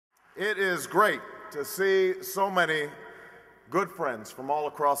It is great to see so many good friends from all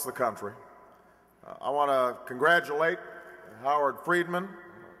across the country. I want to congratulate Howard Friedman,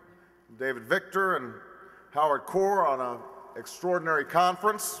 David Victor, and Howard Corr on an extraordinary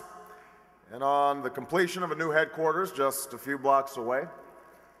conference and on the completion of a new headquarters just a few blocks away.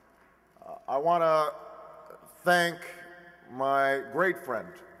 I want to thank my great friend,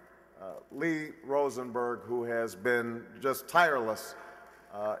 Lee Rosenberg, who has been just tireless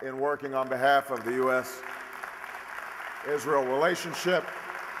in working on behalf of the U.S.-Israel relationship.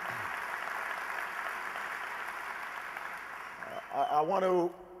 I want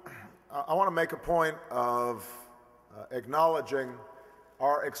to make a point of acknowledging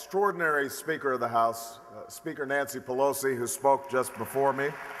our extraordinary Speaker of the House, Speaker Nancy Pelosi, who spoke just before me,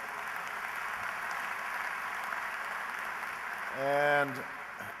 and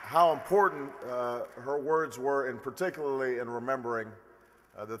how important her words were, particularly in remembering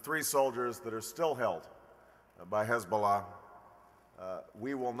the 3 soldiers that are still held by Hezbollah.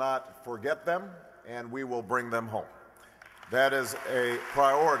 We will not forget them, and we will bring them home. That is a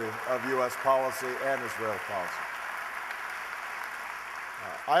priority of U.S. policy and Israel policy.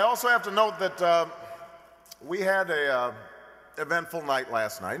 I also have to note that we had an eventful night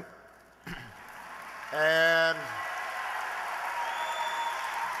last night, and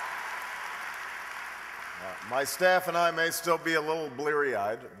my staff and I may still be a little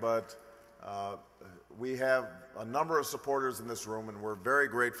bleary-eyed, but we have a number of supporters in this room, and we're very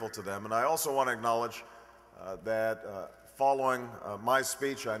grateful to them. And I also want to acknowledge that following my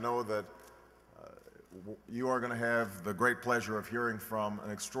speech, I know that you are going to have the great pleasure of hearing from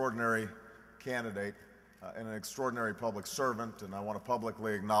an extraordinary candidate and an extraordinary public servant, and I want to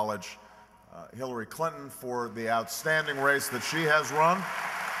publicly acknowledge Hillary Clinton for the outstanding race that she has run.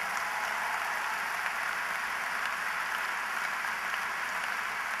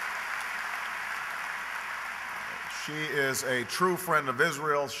 She is a true friend of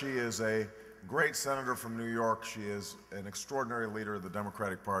Israel. She is a great senator from New York. She is an extraordinary leader of the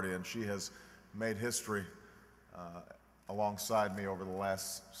Democratic Party, and she has made history alongside me over the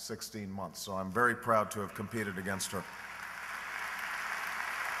last 16 months. So I'm very proud to have competed against her.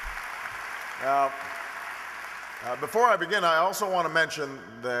 Now, before I begin, I also want to mention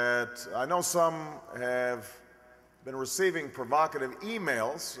that I know some have been receiving provocative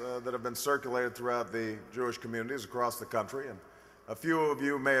emails that have been circulated throughout the Jewish communities across the country, and a few of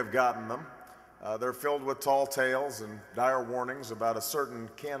you may have gotten them. They're filled with tall tales and dire warnings about a certain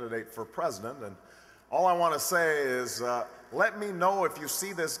candidate for president, and all I want to say is let me know if you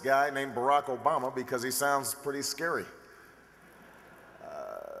see this guy named Barack Obama, because he sounds pretty scary.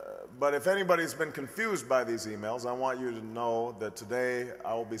 But if anybody's been confused by these emails, I want you to know that today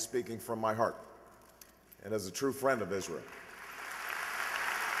I will be speaking from my heart and as a true friend of Israel.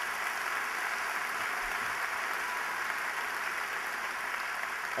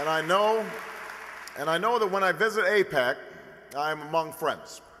 And I know that when I visit AIPAC, I'm among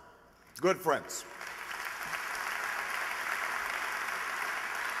friends, good friends.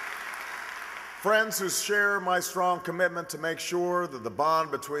 Friends who share my strong commitment to make sure that the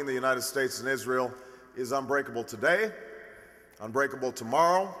bond between the United States and Israel is unbreakable today, unbreakable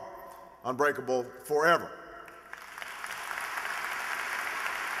tomorrow, unbreakable forever.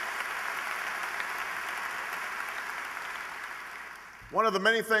 One of the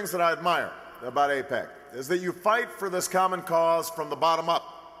many things that I admire about AIPAC is that you fight for this common cause from the bottom up.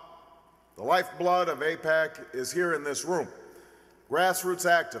 The lifeblood of AIPAC is here in this room. Grassroots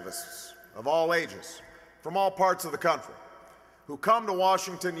activists of all ages, from all parts of the country, who come to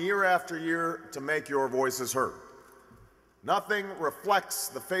Washington year after year to make your voices heard. Nothing reflects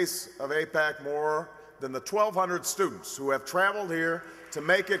the face of AIPAC more than the 1,200 students who have traveled here to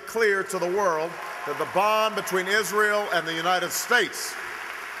make it clear to the world that the bond between Israel and the United States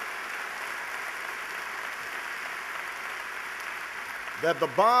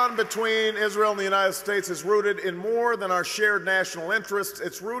is rooted in more than our shared national interests.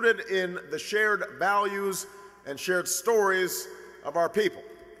 It's rooted in the shared values and shared stories of our people.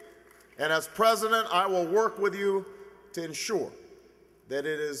 And as president, I will work with you to ensure that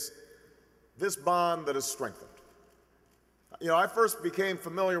it is this bond that is strengthened. You know, I first became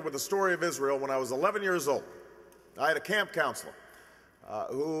familiar with the story of Israel when I was 11 years old. I had a camp counselor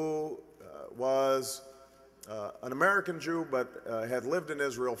who was an American Jew but had lived in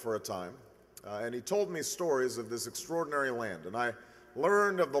Israel for a time, and he told me stories of this extraordinary land, and I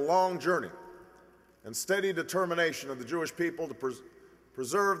learned of the long journey and steady determination of the Jewish people to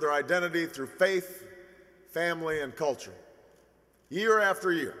preserve their identity through faith, family, and culture. Year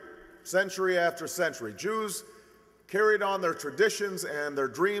after year, century after century, Jews carried on their traditions and their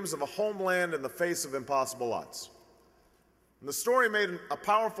dreams of a homeland in the face of impossible odds. And the story made a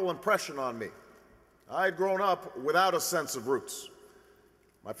powerful impression on me. I had grown up without a sense of roots.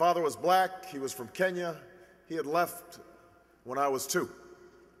 My father was black, he was from Kenya, he had left when I was 2.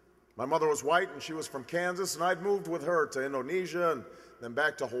 My mother was white and she was from Kansas, and I'd moved with her to Indonesia and then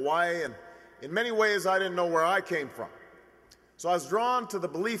back to Hawaii, and in many ways I didn't know where I came from. So I was drawn to the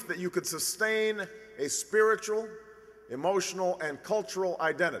belief that you could sustain a spiritual, emotional, and cultural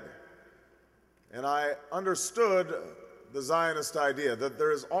identity. And I understood the Zionist idea that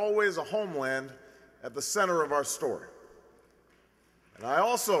there is always a homeland at the center of our story. And I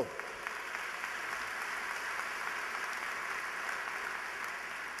also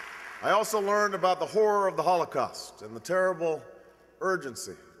learned about the horror of the Holocaust and the terrible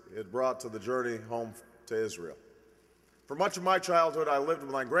urgency it brought to the journey home to Israel. For much of my childhood, I lived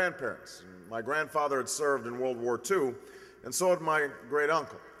with my grandparents. My grandfather had served in World War II, and so had my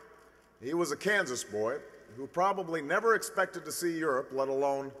great-uncle. He was a Kansas boy who probably never expected to see Europe, let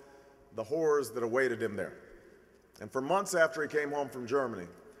alone the horrors that awaited him there. And for months after he came home from Germany,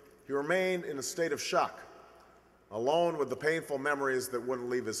 he remained in a state of shock, alone with the painful memories that wouldn't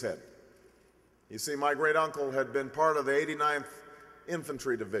leave his head. You see, my great-uncle had been part of the 89th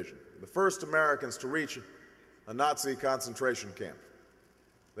Infantry Division, the first Americans to reach a Nazi concentration camp.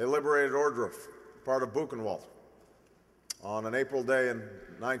 They liberated Ohrdruf, part of Buchenwald, on an April day in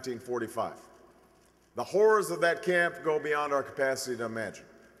 1945. The horrors of that camp go beyond our capacity to imagine.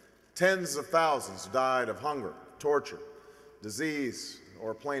 Tens of thousands died of hunger, torture, disease,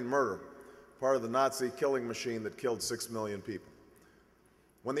 or plain murder, part of the Nazi killing machine that killed 6 million people.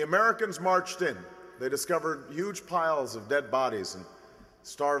 When the Americans marched in, they discovered huge piles of dead bodies and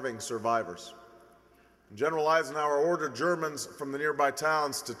starving survivors. General Eisenhower ordered Germans from the nearby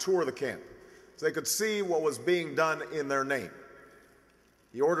towns to tour the camp so they could see what was being done in their name.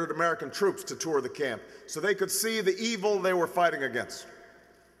 He ordered American troops to tour the camp so they could see the evil they were fighting against.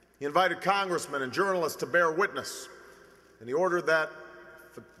 He invited congressmen and journalists to bear witness, and he ordered that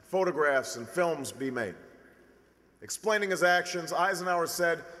photographs and films be made. Explaining his actions, Eisenhower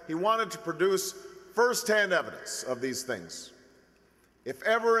said he wanted to produce firsthand evidence of these things. If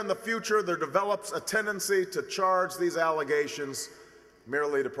ever in the future there develops a tendency to charge these allegations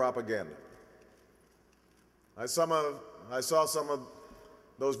merely to propaganda. I saw some of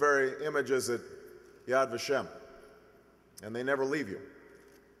those very images at Yad Vashem, and they never leave you.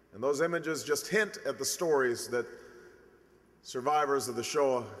 And those images just hint at the stories that survivors of the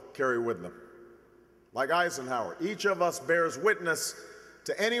Shoah carry with them. Like Eisenhower, each of us bears witness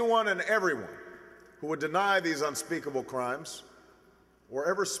to anyone and everyone who would deny these unspeakable crimes or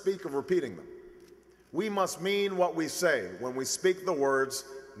ever speak of repeating them. We must mean what we say when we speak the words,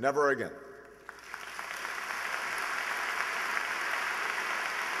 "never again."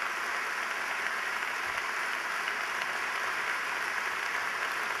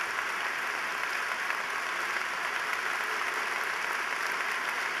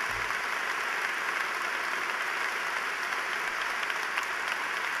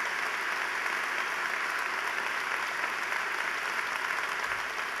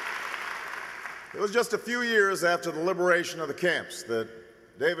 It was just a few years after the liberation of the camps that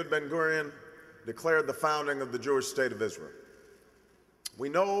David Ben-Gurion declared the founding of the Jewish state of Israel. We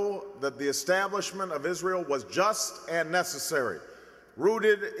know that the establishment of Israel was just and necessary,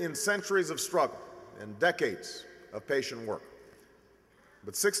 rooted in centuries of struggle and decades of patient work.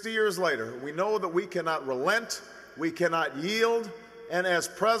 But 60 years later, we know that we cannot relent, we cannot yield, and as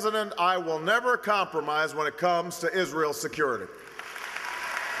president, I will never compromise when it comes to Israel's security.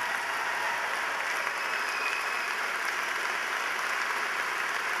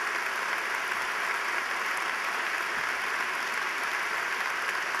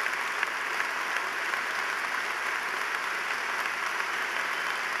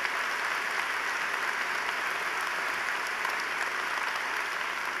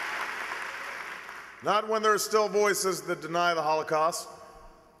 Not when there are still voices that deny the Holocaust.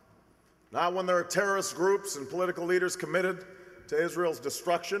 Not when there are terrorist groups and political leaders committed to Israel's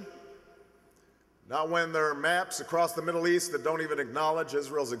destruction. Not when there are maps across the Middle East that don't even acknowledge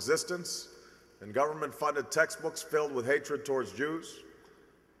Israel's existence and government-funded textbooks filled with hatred towards Jews.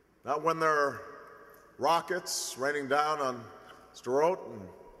 Not when there are rockets raining down on Sderot and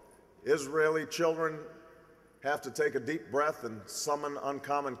Israeli children have to take a deep breath and summon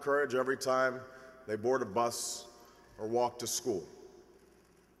uncommon courage every time they board a bus or walk to school.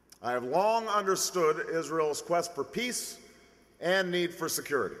 I have long understood Israel's quest for peace and need for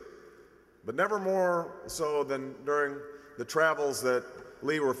security, but never more so than during the travels that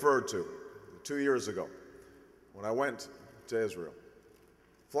Lee referred to 2 years ago. when I went to Israel.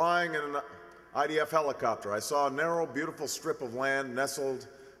 Flying in an IDF helicopter, I saw a narrow, beautiful strip of land nestled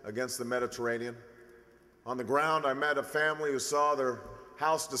against the Mediterranean. On the ground, I met a family who saw their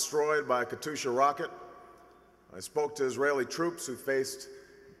house destroyed by a Katyusha rocket. I spoke to Israeli troops who faced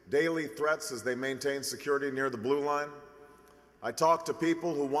daily threats as they maintained security near the blue line. I talked to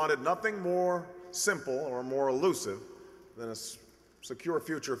people who wanted nothing more simple or more elusive than a secure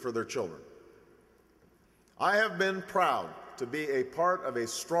future for their children. I have been proud to be a part of a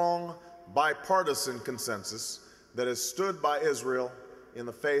strong bipartisan consensus that has stood by Israel in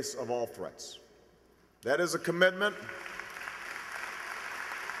the face of all threats. That is a commitment.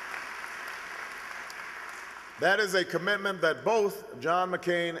 That is a commitment that both John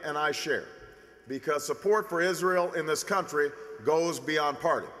McCain and I share, because support for Israel in this country goes beyond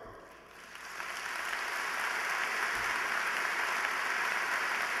party.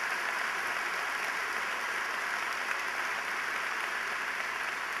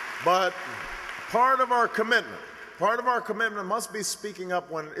 But part of our commitment must be speaking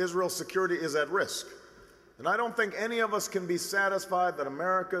up when Israel's security is at risk. And I don't think any of us can be satisfied that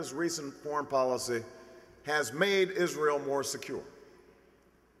America's recent foreign policy has made Israel more secure.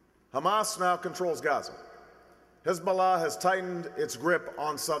 Hamas now controls Gaza. Hezbollah has tightened its grip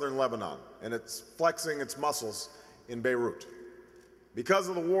on southern Lebanon, and it's flexing its muscles in Beirut. Because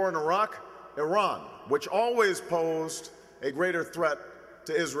of the war in Iraq, Iran, which always posed a greater threat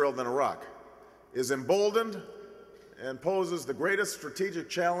to Israel than Iraq, is emboldened and poses the greatest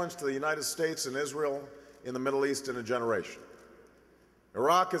strategic challenge to the United States and Israel in the Middle East in a generation.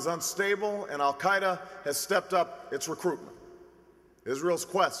 Iraq is unstable, and al-Qaeda has stepped up its recruitment. Israel's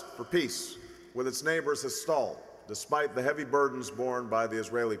quest for peace with its neighbors has stalled, despite the heavy burdens borne by the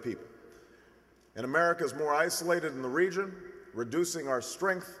Israeli people. And America is more isolated in the region, reducing our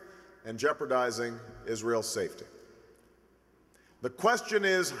strength and jeopardizing Israel's safety. The question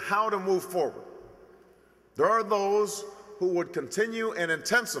is how to move forward. There are those who would continue and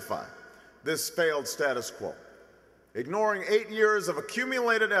intensify this failed status quo, ignoring 8 years of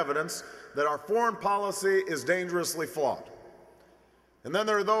accumulated evidence that our foreign policy is dangerously flawed. And then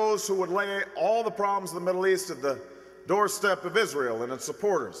there are those who would lay all the problems of the Middle East at the doorstep of Israel and its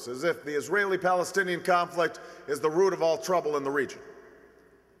supporters, as if the Israeli-Palestinian conflict is the root of all trouble in the region.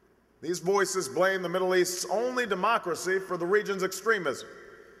 These voices blame the Middle East's only democracy for the region's extremism.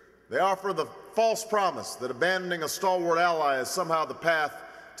 They offer the false promise that abandoning a stalwart ally is somehow the path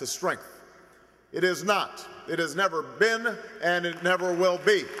to strength. It is not. It has never been, and it never will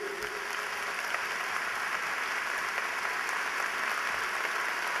be.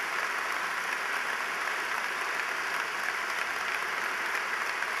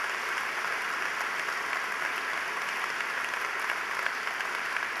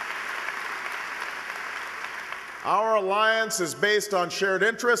 Our alliance is based on shared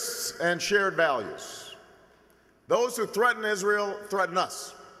interests and shared values. Those who threaten Israel threaten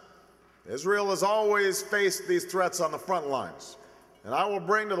us. Israel has always faced these threats on the front lines, and I will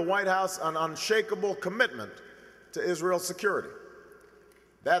bring to the White House an unshakable commitment to Israel's security.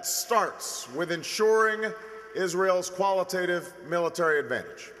 That starts with ensuring Israel's qualitative military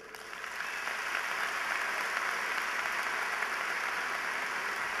advantage.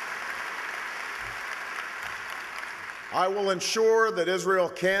 I will ensure that Israel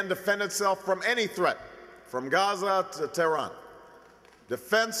can defend itself from any threat, from Gaza to Tehran.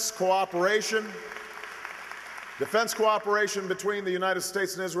 Defense cooperation between the United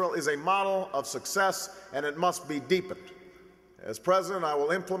States and Israel is a model of success, and it must be deepened. As President, I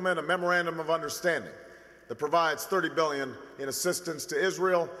will implement a memorandum of understanding that provides $30 billion in assistance to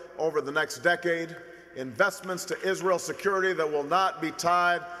Israel over the next decade, investments to Israel's security that will not be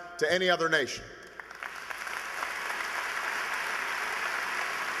tied to any other nation.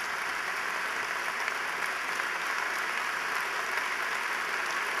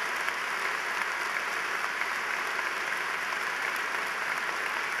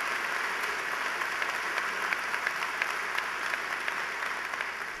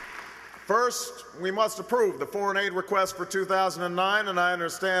 First, we must approve the foreign aid request for 2009, and I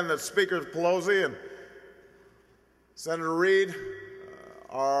understand that Speaker Pelosi and Senator Reid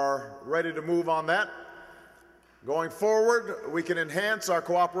are ready to move on that. Going forward, we can enhance our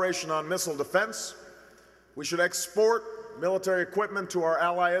cooperation on missile defense. We should export military equipment to our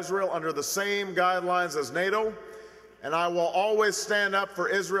ally Israel under the same guidelines as NATO, and I will always stand up for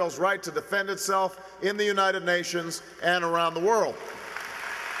Israel's right to defend itself in the United Nations and around the world.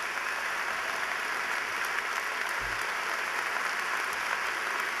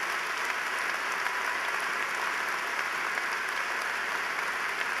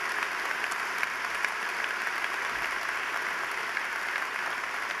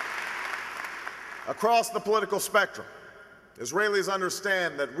 Across the political spectrum, Israelis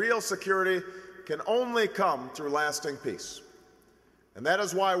understand that real security can only come through lasting peace. And that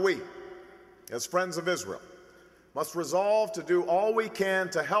is why we, as friends of Israel, must resolve to do all we can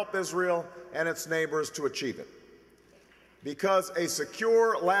to help Israel and its neighbors to achieve it. Because a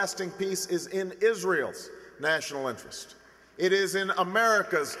secure, lasting peace is in Israel's national interest. It is in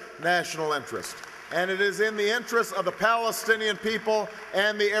America's national interest. And it is in the interest of the Palestinian people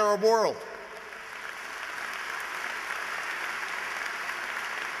and the Arab world.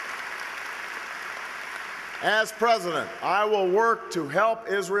 As president, I will work to help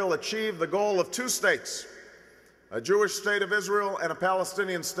Israel achieve the goal of two states, a Jewish state of Israel and a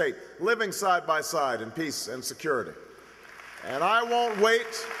Palestinian state, living side by side in peace and security. And I won't wait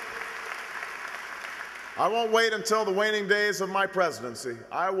until the waning days of my presidency.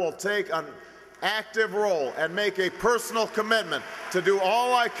 I will take an active role and make a personal commitment to do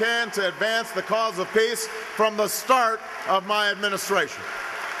all I can to advance the cause of peace from the start of my administration.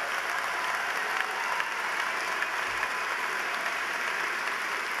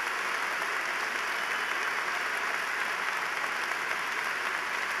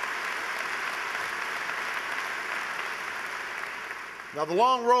 Now, the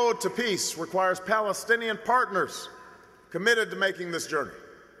long road to peace requires Palestinian partners committed to making this journey.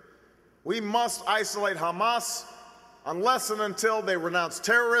 We must isolate Hamas unless and until they renounce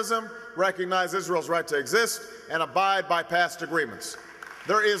terrorism, recognize Israel's right to exist, and abide by past agreements.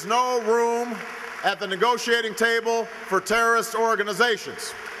 There is no room at the negotiating table for terrorist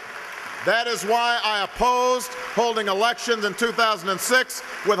organizations. That is why I opposed holding elections in 2006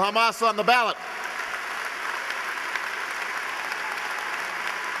 with Hamas on the ballot.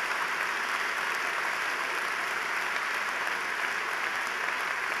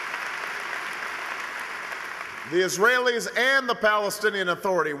 The Israelis and the Palestinian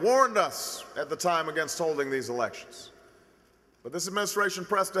Authority warned us at the time against holding these elections. But this administration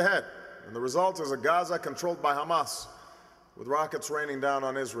pressed ahead, and the result is a Gaza controlled by Hamas, with rockets raining down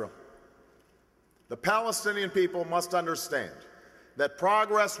on Israel. The Palestinian people must understand that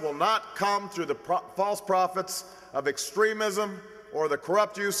progress will not come through the false prophets of extremism or the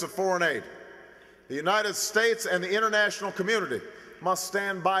corrupt use of foreign aid. The United States and the international community must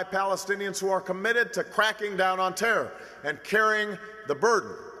stand by Palestinians who are committed to cracking down on terror and carrying the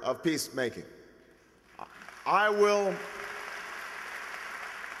burden of peacemaking. I will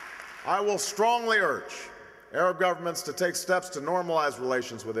strongly urge Arab governments to take steps to normalize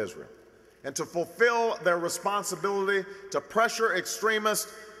relations with Israel and to fulfill their responsibility to pressure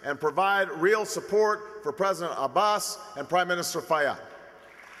extremists and provide real support for President Abbas and Prime Minister Fayyad.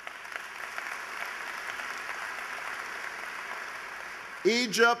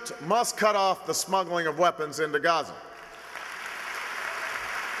 Egypt must cut off the smuggling of weapons into Gaza.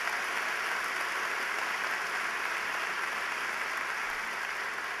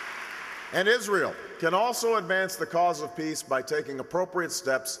 And Israel can also advance the cause of peace by taking appropriate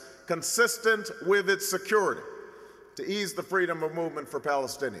steps consistent with its security to ease the freedom of movement for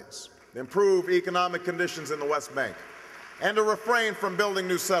Palestinians, improve economic conditions in the West Bank, and to refrain from building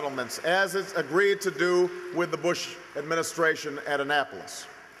new settlements, as it's agreed to do with the Bush administration at Annapolis.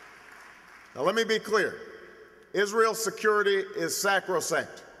 Now, let me be clear. Israel's security is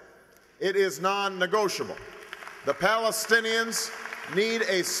sacrosanct. It is non-negotiable. The Palestinians need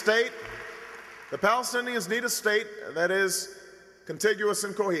a state. The Palestinians need a state that is contiguous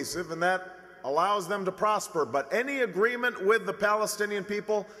and cohesive and that allows them to prosper. But any agreement with the Palestinian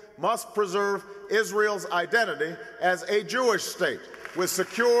people must preserve Israel's identity as a Jewish state with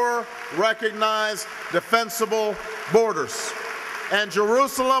secure, recognized, defensible borders. And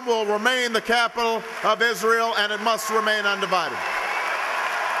Jerusalem will remain the capital of Israel, and it must remain undivided.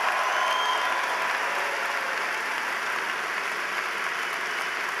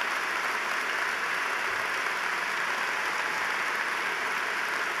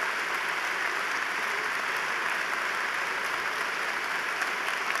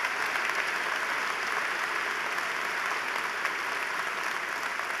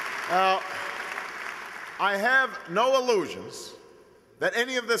 Now, I have no illusions that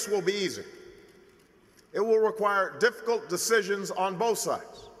any of this will be easy. It will require difficult decisions on both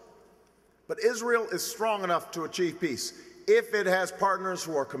sides. But Israel is strong enough to achieve peace if it has partners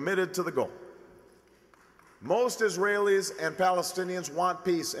who are committed to the goal. Most Israelis and Palestinians want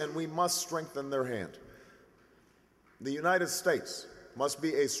peace, and we must strengthen their hand. The United States must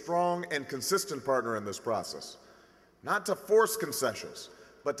be a strong and consistent partner in this process, not to force concessions,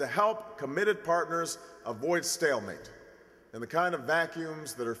 but to help committed partners avoid stalemate and the kind of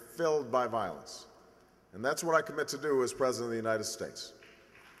vacuums that are filled by violence. And that's what I commit to do as President of the United States.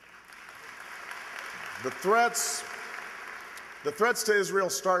 The threats to Israel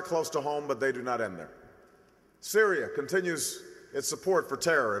start close to home, but they do not end there. Syria continues its support for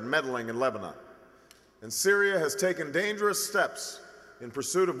terror and meddling in Lebanon. And Syria has taken dangerous steps in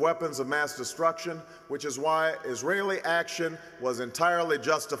pursuit of weapons of mass destruction, which is why Israeli action was entirely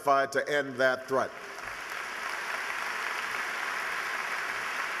justified to end that threat.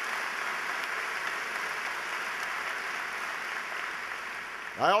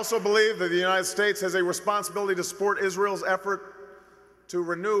 I also believe that the United States has a responsibility to support Israel's effort to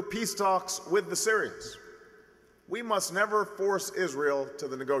renew peace talks with the Syrians. We must never force Israel to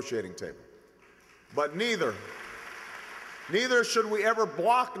the negotiating table. But neither should we ever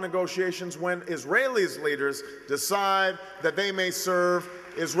block negotiations when Israelis' leaders decide that they may serve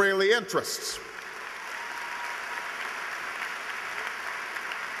Israeli interests.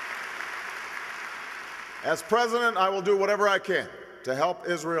 As president, I will do whatever I can to help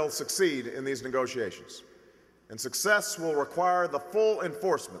Israel succeed in these negotiations. And success will require the full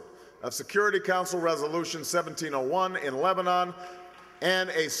enforcement of Security Council Resolution 1701 in Lebanon and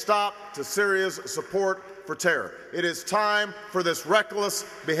a stop to Syria's support for terror. It is time for this reckless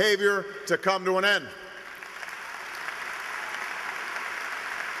behavior to come to an end.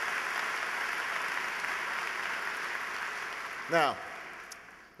 Now,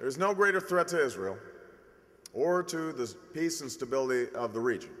 there is no greater threat to Israel or to the peace and stability of the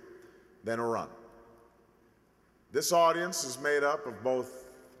region than Iran. This audience is made up of both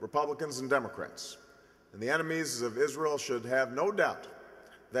Republicans and Democrats, and the enemies of Israel should have no doubt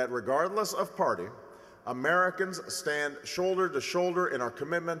that regardless of party, Americans stand shoulder to shoulder in our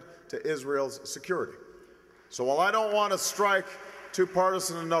commitment to Israel's security. So while I don't want to strike too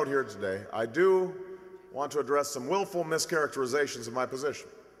partisan a note here today, I do want to address some willful mischaracterizations of my position.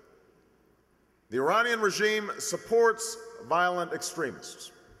 The Iranian regime supports violent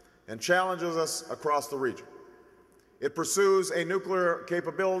extremists and challenges us across the region. It pursues a nuclear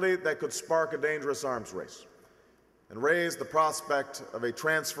capability that could spark a dangerous arms race and raise the prospect of a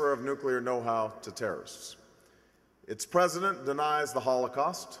transfer of nuclear know-how to terrorists. Its president denies the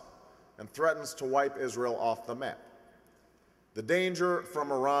Holocaust and threatens to wipe Israel off the map. The danger from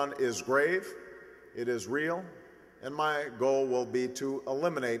Iran is grave, it is real, and my goal will be to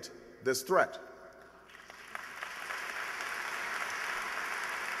eliminate this threat.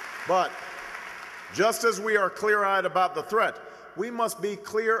 But just as we are clear-eyed about the threat, we must be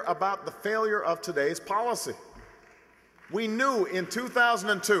clear about the failure of today's policy. We knew in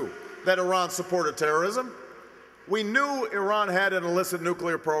 2002 that Iran supported terrorism. We knew Iran had an illicit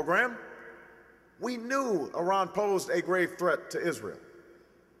nuclear program. We knew Iran posed a grave threat to Israel.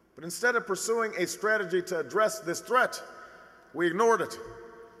 But instead of pursuing a strategy to address this threat, we ignored it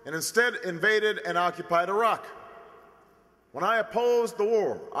and instead invaded and occupied Iraq. When I opposed the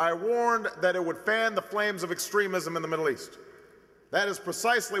war, I warned that it would fan the flames of extremism in the Middle East. That is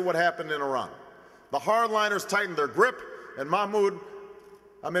precisely what happened in Iran. The hardliners tightened their grip, and Mahmoud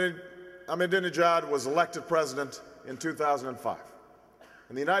Ahmadinejad was elected president in 2005.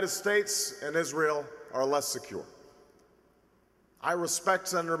 And the United States and Israel are less secure. I respect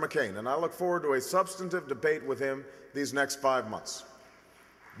Senator McCain, and I look forward to a substantive debate with him these next 5 months.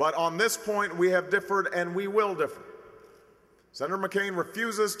 But on this point, we have differed, and we will differ. Senator McCain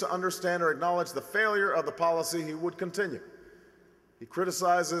refuses to understand or acknowledge the failure of the policy he would continue. He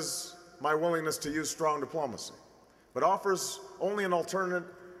criticizes my willingness to use strong diplomacy, but offers only an alternate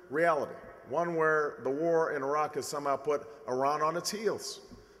reality, one where the war in Iraq has somehow put Iran on its heels.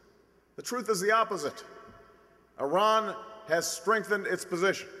 The truth is the opposite. Iran has strengthened its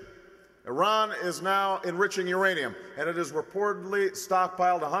position. Iran is now enriching uranium, and it has reportedly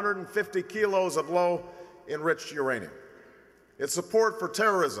stockpiled 150 kilos of low-enriched uranium. Its support for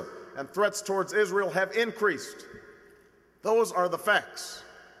terrorism and threats towards Israel have increased. Those are the facts,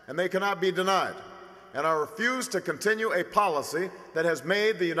 and they cannot be denied. And I refuse to continue a policy that has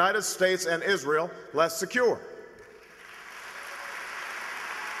made the United States and Israel less secure.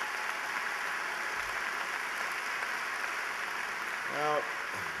 Now,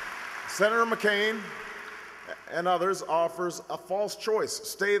 Senator McCain and others offers a false choice: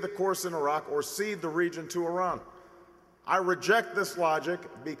 stay the course in Iraq or cede the region to Iran. I reject this logic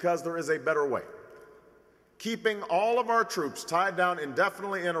because there is a better way. Keeping all of our troops tied down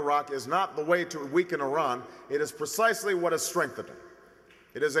indefinitely in Iraq is not the way to weaken Iran. It is precisely what has strengthened it.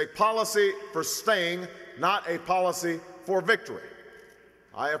 It is a policy for staying, not a policy for victory.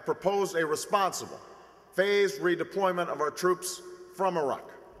 I have proposed a responsible, phased redeployment of our troops from Iraq.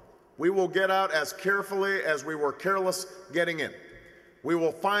 We will get out as carefully as we were careless getting in. We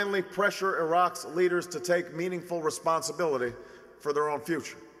will finally pressure Iraq's leaders to take meaningful responsibility for their own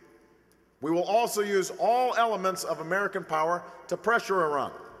future. We will also use all elements of American power to pressure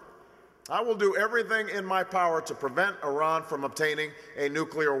Iran. I will do everything in my power to prevent Iran from obtaining a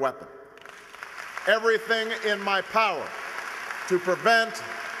nuclear weapon. Everything in my power to prevent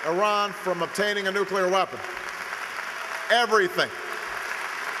Iran from obtaining a nuclear weapon. Everything.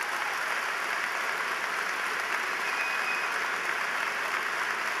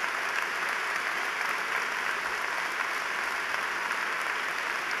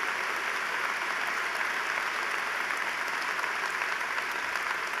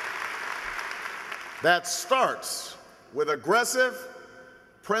 That starts with aggressive,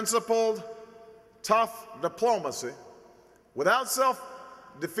 principled, tough diplomacy without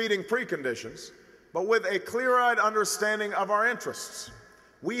self-defeating preconditions, but with a clear-eyed understanding of our interests.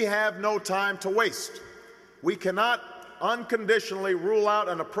 We have no time to waste. We cannot unconditionally rule out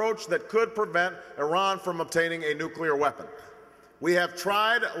an approach that could prevent Iran from obtaining a nuclear weapon. We have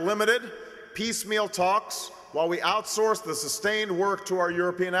tried limited, piecemeal talks while we outsource the sustained work to our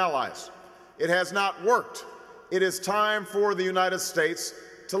European allies. It has not worked. It is time for the United States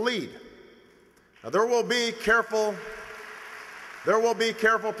to lead. Now, there will be careful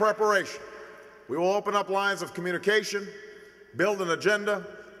preparation. We will open up lines of communication, build an agenda,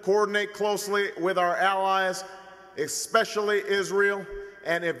 coordinate closely with our allies, especially Israel,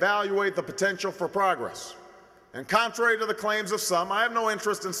 and evaluate the potential for progress. And contrary to the claims of some, I have no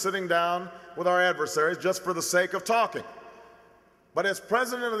interest in sitting down with our adversaries just for the sake of talking. But as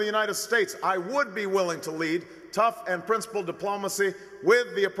President of the United States, I would be willing to lead tough and principled diplomacy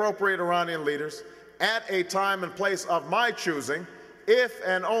with the appropriate Iranian leaders at a time and place of my choosing, if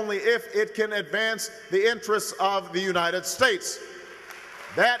and only if it can advance the interests of the United States.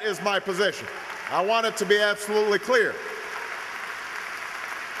 That is my position. I want it to be absolutely clear.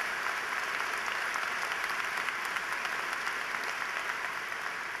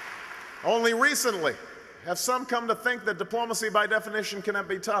 Only recently have some come to think that diplomacy by definition cannot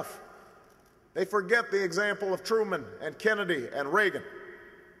be tough. They forget the example of Truman and Kennedy and Reagan.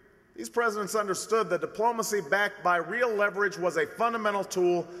 These presidents understood that diplomacy backed by real leverage was a fundamental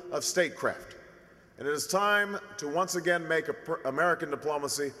tool of statecraft. And it is time to once again make American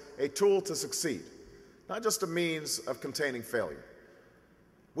diplomacy a tool to succeed, not just a means of containing failure.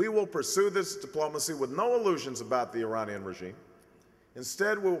 We will pursue this diplomacy with no illusions about the Iranian regime.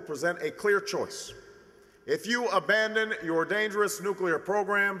 Instead, we will present a clear choice. If you abandon your dangerous nuclear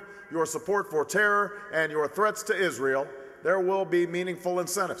program, your support for terror, and your threats to Israel, there will be meaningful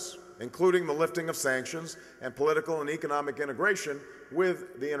incentives, including the lifting of sanctions and political and economic integration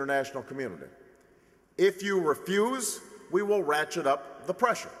with the international community. If you refuse, we will ratchet up the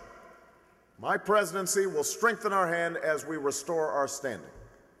pressure. My presidency will strengthen our hand as we restore our standing.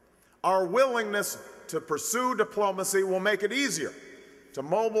 Our willingness to pursue diplomacy will make it easier to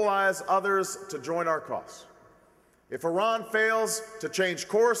mobilize others to join our cause. If Iran fails to change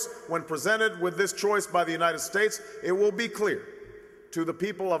course when presented with this choice by the United States, it will be clear to the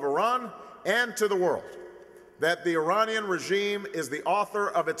people of Iran and to the world that the Iranian regime is the author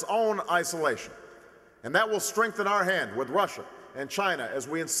of its own isolation. And that will strengthen our hand with Russia and China as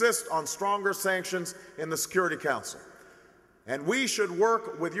we insist on stronger sanctions in the Security Council. And we should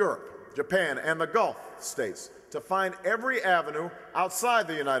work with Europe, Japan, and the Gulf states to find every avenue outside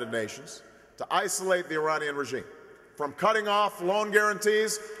the United Nations to isolate the Iranian regime, from cutting off loan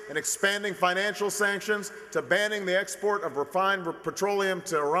guarantees and expanding financial sanctions to banning the export of refined petroleum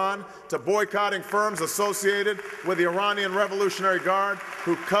to Iran, to boycotting firms associated with the Iranian Revolutionary Guard,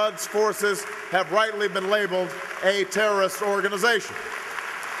 who Quds forces have rightly been labeled a terrorist organization.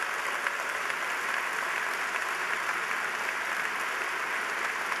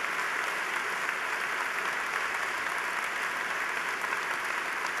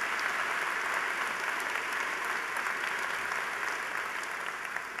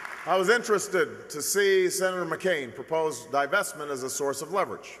 I was interested to see Senator McCain propose divestment as a source of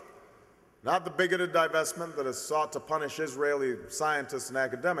leverage, not the bigoted divestment that has sought to punish Israeli scientists and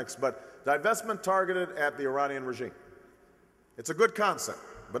academics, but divestment targeted at the Iranian regime. It's a good concept,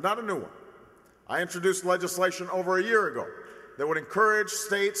 but not a new one. I introduced legislation over a year ago that would encourage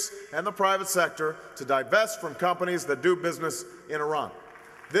states and the private sector to divest from companies that do business in Iran.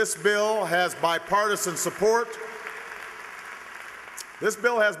 This bill has bipartisan support. This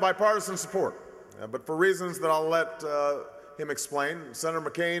bill has bipartisan support, but for reasons that I'll let him explain, Senator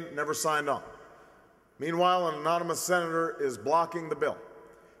McCain never signed on. Meanwhile, an anonymous senator is blocking the bill.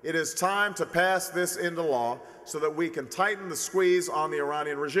 It is time to pass this into law so that we can tighten the squeeze on the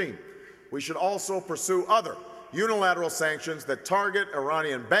Iranian regime. We should also pursue other unilateral sanctions that target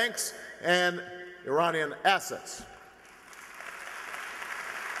Iranian banks and Iranian assets.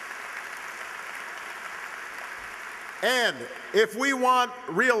 And if we want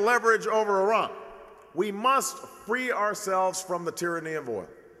real leverage over Iran, we must free ourselves from the tyranny of oil.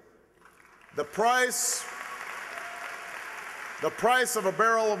 The price of a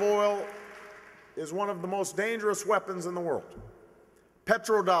barrel of oil is one of the most dangerous weapons in the world.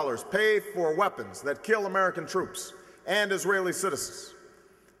 Petrodollars pay for weapons that kill American troops and Israeli citizens.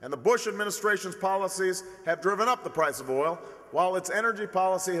 And the Bush administration's policies have driven up the price of oil, while its energy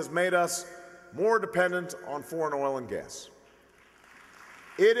policy has made us more dependent on foreign oil and gas.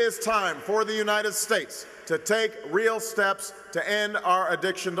 It is time for the United States to take real steps to end our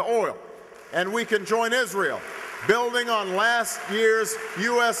addiction to oil. And we can join Israel, building on last year's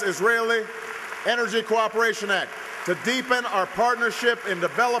U.S.-Israeli Energy Cooperation Act, to deepen our partnership in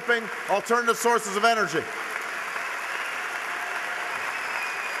developing alternative sources of energy.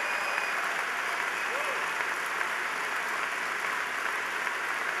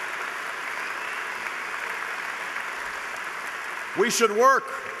 We should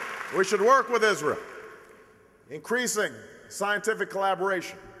work with Israel, increasing scientific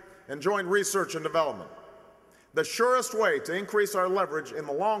collaboration and joint research and development. The surest way to increase our leverage in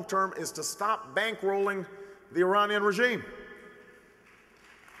the long term is to stop bankrolling the Iranian regime.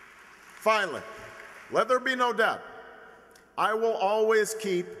 Finally, let there be no doubt, I will always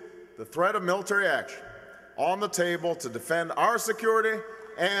keep the threat of military action on the table to defend our security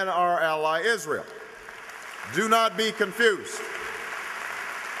and our ally Israel. Do not be confused.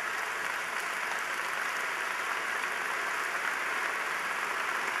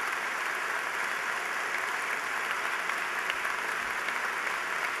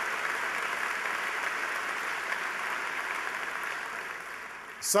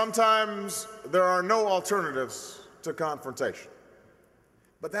 Sometimes there are no alternatives to confrontation,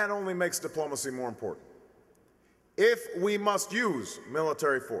 but that only makes diplomacy more important. If we must use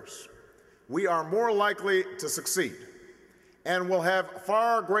military force, we are more likely to succeed and will have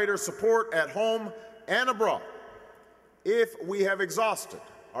far greater support at home and abroad if we have exhausted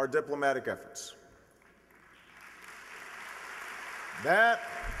our diplomatic efforts. That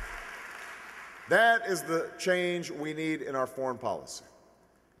is the change we need in our foreign policy.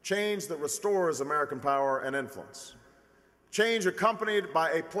 Change that restores American power and influence. Change accompanied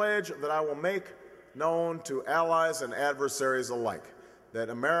by a pledge that I will make known to allies and adversaries alike, that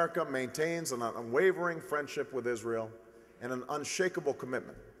America maintains an unwavering friendship with Israel and an unshakable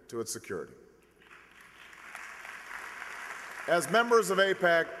commitment to its security. As members of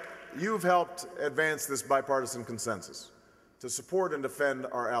AIPAC, you've helped advance this bipartisan consensus to support and defend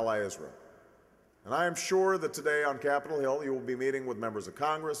our ally Israel. And I am sure that today on Capitol Hill you will be meeting with members of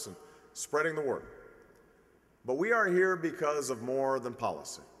Congress and spreading the word. But we are here because of more than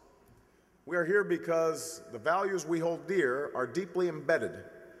policy. We are here because the values we hold dear are deeply embedded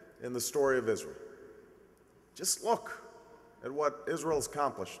in the story of Israel. Just look at what Israel has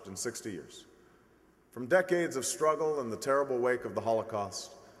accomplished in 60 years. From decades of struggle in the terrible wake of the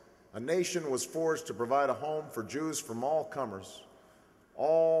Holocaust, a nation was forged to provide a home for Jews from all comers,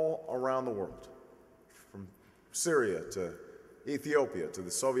 all around the world. From Syria to Ethiopia to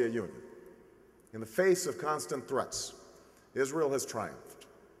the Soviet Union. In the face of constant threats, Israel has triumphed.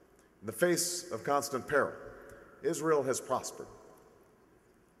 In the face of constant peril, Israel has prospered.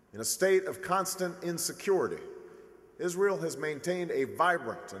 In a state of constant insecurity, Israel has maintained a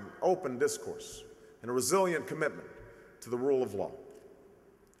vibrant and open discourse and a resilient commitment to the rule of law.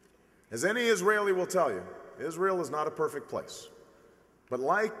 As any Israeli will tell you, Israel is not a perfect place. But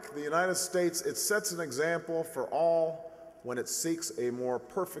like the United States, it sets an example for all when it seeks a more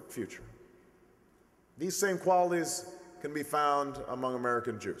perfect future. These same qualities can be found among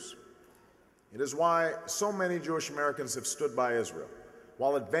American Jews. It is why so many Jewish Americans have stood by Israel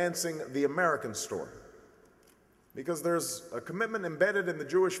while advancing the American story. Because there's a commitment embedded in the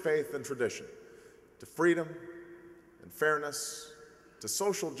Jewish faith and tradition to freedom and fairness, to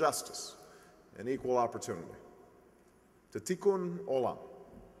social justice and equal opportunity. To tikkun olam,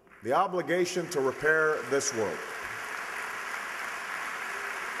 the obligation to repair this world.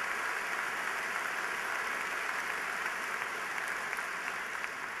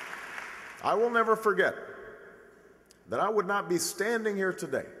 I will never forget that I would not be standing here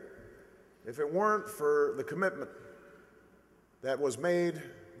today if it weren't for the commitment that was made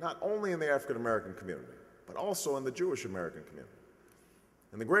not only in the African American community, but also in the Jewish American community,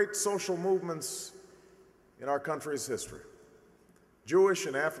 and the great social movements in our country's history. Jewish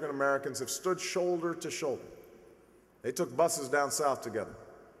and African Americans have stood shoulder to shoulder. They took buses down south together.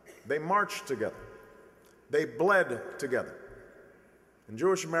 They marched together. They bled together. And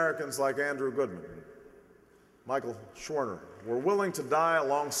Jewish Americans like Andrew Goodman and Michael Schwerner were willing to die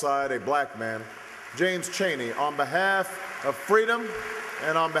alongside a black man James Chaney, on behalf of freedom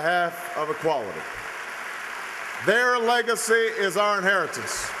and on behalf of equality. Their legacy is our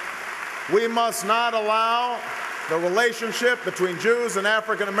inheritance. We must not allow the relationship between Jews and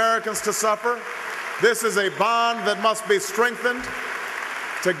African Americans to suffer. This is a bond that must be strengthened.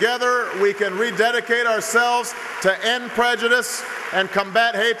 Together, we can rededicate ourselves to end prejudice and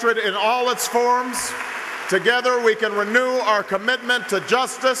combat hatred in all its forms. Together, we can renew our commitment to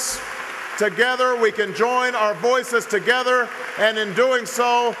justice. Together, we can join our voices together, and in doing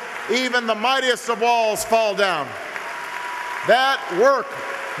so, even the mightiest of walls fall down. That work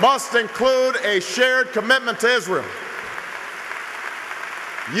must include a shared commitment to Israel.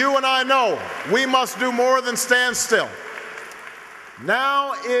 You and I know we must do more than stand still.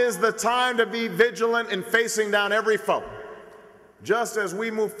 Now is the time to be vigilant in facing down every foe, just as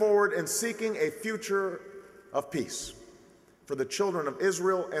we move forward in seeking a future of peace for the children of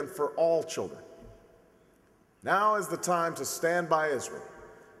Israel and for all children. Now is the time to stand by Israel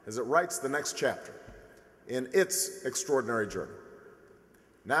as it writes the next chapter in its extraordinary journey.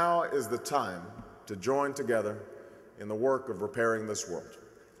 Now is the time to join together in the work of repairing this world.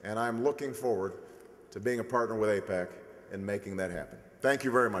 And I'm looking forward to being a partner with AIPAC and making that happen. Thank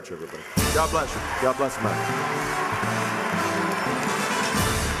you very much, everybody. God bless you. God bless America.